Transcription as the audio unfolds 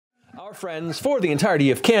Our friends for the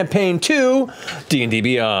entirety of Campaign 2, D&D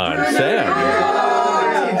Beyond.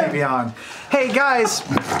 Sam. D&D Beyond. Hey guys,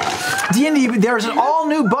 D&D, there's all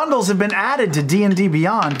new bundles have been added to D&D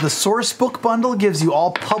Beyond. The source book bundle gives you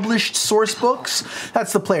all published source books.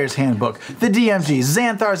 That's the player's handbook, the DMG,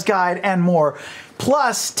 Xanthar's guide, and more.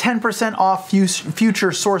 Plus 10% off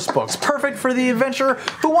future source books. Perfect for the adventurer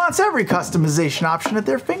who wants every customization option at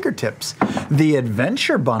their fingertips. The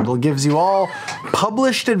Adventure Bundle gives you all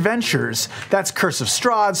published adventures. That's Curse of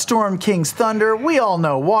Strahd, Storm King's Thunder, we all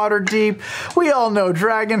know Waterdeep, we all know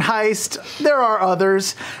Dragon Heist, there are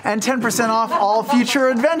others, and 10% off all future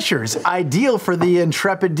adventures. Ideal for the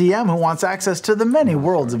intrepid DM who wants access to the many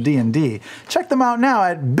worlds of D&D. Check them out now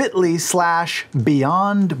at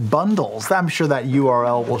bit.ly/beyondbundles. I'm sure that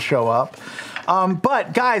URL will show up.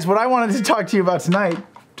 But guys, what I wanted to talk to you about tonight,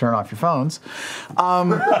 turn off your phones. I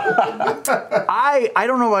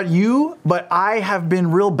don't know about you, but I have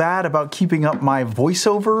been real bad about keeping up my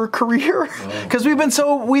voiceover career because we've been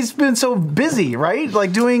so busy, right?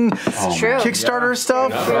 Like doing Kickstarter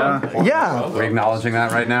stuff. Yeah. We're acknowledging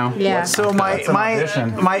that right now. Yeah. So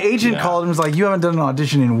my agent called and was like, "You haven't done an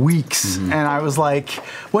audition in weeks," and I was like,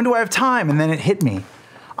 "When do I have time?" And then it hit me.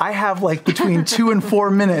 I have like between 2 and 4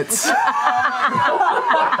 minutes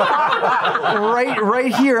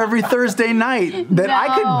right here every Thursday night that I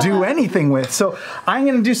could do anything with. So I'm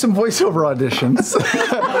gonna do some voiceover auditions.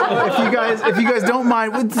 if you guys don't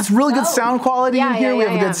mind, it's really good sound quality in here. We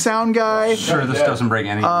have a good sound guy. Sure, this doesn't bring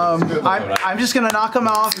any. I'm just gonna knock them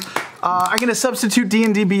off. I'm gonna substitute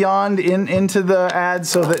D&D Beyond into the ad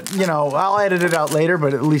so that, you know, I'll edit it out later,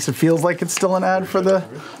 but at least it feels like it's still an ad for the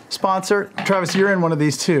sponsor. Travis, you're in one of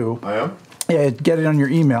these too. I am? Yeah, get it on your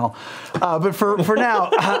email. But for now,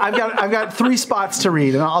 I've got 3 spots to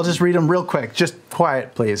read, and I'll just read them real quick. Just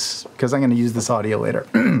quiet, please, because I'm gonna use this audio later.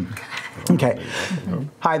 Okay.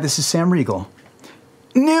 Hi, this is Sam Riegel.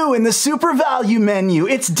 New in the super value menu,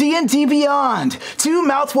 it's D&D Beyond. 2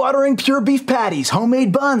 mouth-watering pure beef patties,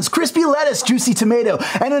 homemade buns, crispy lettuce, juicy tomato,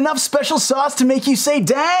 and enough special sauce to make you say,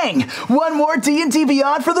 dang! 1 more D&D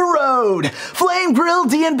Beyond for the road. Flame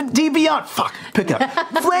grilled D&D Beyond. Fuck, pick up.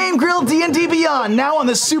 Flame grilled D&D Beyond, now on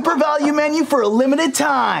the super value menu for a limited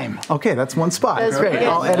time. Okay, that's 1 spot. That's great.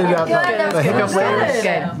 I'll edit out the hiccup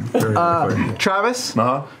later. Travis?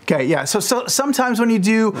 Okay, yeah, so sometimes when you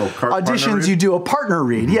do auditions, you do a partner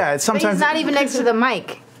read. Yeah, it's sometimes. But he's not even next to the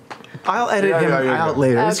mic. I'll edit him out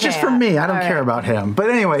later. Okay. It's just for me. I don't care about him. But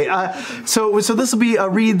anyway, so this will be a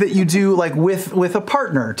read that you do like with a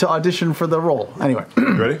partner to audition for the role. Anyway,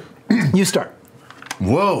 ready? You start.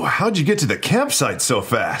 Whoa, how'd you get to the campsite so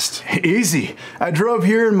fast? Easy. I drove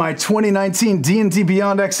here in my 2019 D&D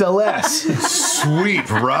Beyond XLS. Sweet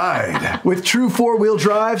ride. With true 4-wheel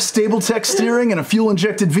drive, stable tech steering, and a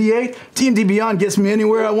fuel-injected V8, D&D Beyond gets me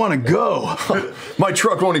anywhere I want to go. My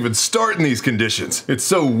truck won't even start in these conditions. It's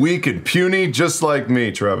so weak and puny, just like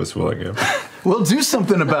me, Travis Willingham. We'll do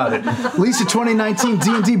something about it. Lease a 2019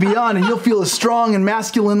 D&D Beyond and you'll feel as strong and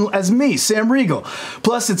masculine as me, Sam Riegel.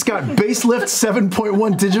 Plus, it's got base lift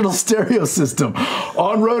 7.1 digital stereo system.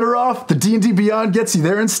 On road or off, the D&D Beyond gets you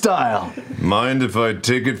there in style. Mind if I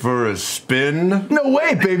take it for a spin? No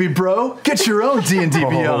way, baby bro. Get your own D&D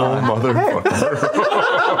Beyond. Oh, motherfucker.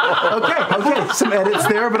 Okay, some edits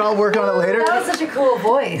there, but I'll work on it later. That was such a cool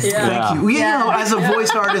voice. Yeah. Thank you. You know, as a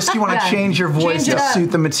voice artist, you want to change your voice to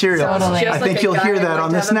suit the material. Totally. I think you'll hear that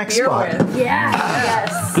on this next spot.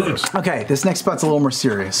 Yes. Okay, this next spot's a little more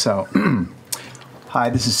serious, so. Hi,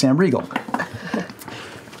 this is Sam Riegel.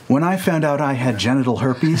 When I found out I had genital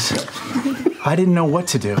herpes, I didn't know what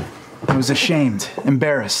to do. I was ashamed,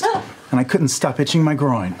 embarrassed, and I couldn't stop itching my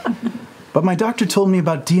groin. But my doctor told me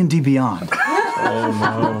about D&D Beyond.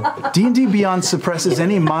 Oh no. D&D Beyond suppresses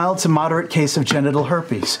any mild to moderate case of genital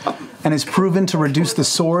herpes and is proven to reduce the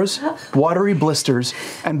sores, watery blisters,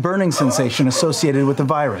 and burning sensation associated with the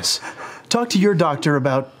virus. Talk to your doctor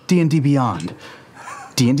about D&D Beyond.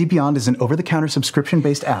 D&D Beyond is an over-the-counter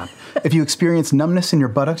subscription-based app. If you experience numbness in your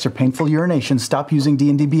buttocks or painful urination, stop using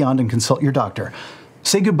D&D Beyond and consult your doctor.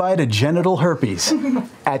 Say goodbye to genital herpes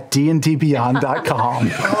at dndbeyond.com.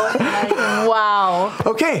 Wow.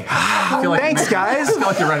 Okay. Thanks, guys. I feel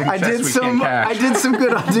like you're writing I did some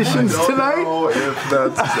good auditions tonight. I don't know if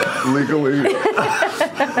that's legally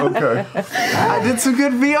okay. I did some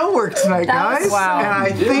good VO work tonight, guys. Wow. And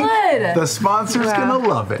I think the sponsor's gonna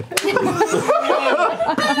love it.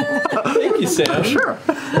 Thank you, Sam. Sure.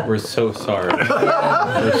 We're so sorry.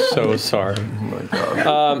 We're so sorry. Oh my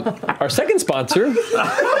God. Our second sponsor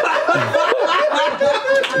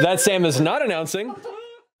that Sam is not announcing